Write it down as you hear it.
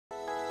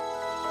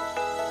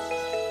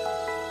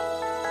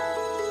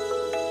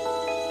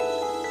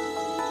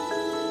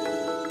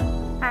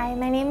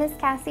My name is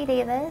Kassy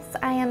Davis.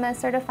 I am a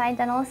certified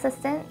dental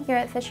assistant here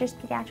at Fisher's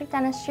Pediatric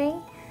Dentistry.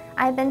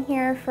 I've been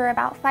here for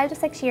about 5 to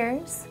 6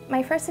 years.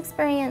 My first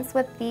experience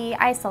with the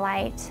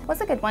Isolite was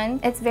a good one.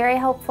 It's very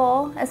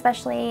helpful,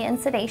 especially in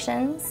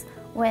sedations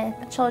with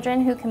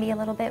children who can be a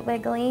little bit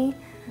wiggly.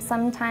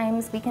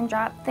 Sometimes we can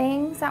drop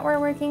things that we're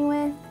working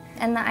with,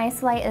 and the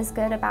Isolite is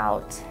good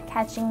about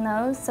catching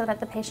those so that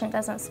the patient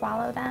doesn't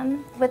swallow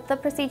them. With the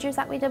procedures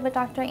that we did with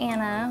Dr.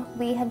 Anna,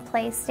 we had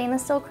placed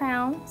stainless steel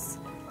crowns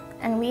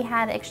and we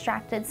had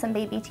extracted some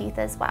baby teeth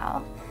as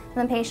well.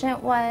 The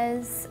patient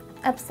was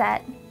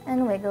upset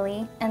and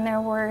wiggly, and there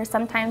were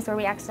some times where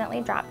we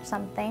accidentally dropped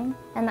something,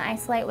 and the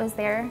Isolite was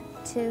there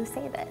to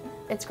save it.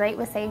 It's great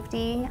with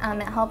safety.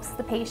 It helps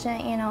the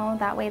patient,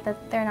 that way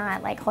that they're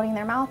not like holding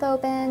their mouth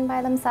open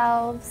by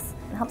themselves.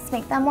 It helps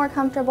make them more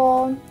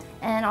comfortable,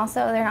 and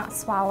also they're not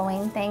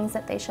swallowing things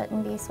that they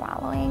shouldn't be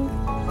swallowing.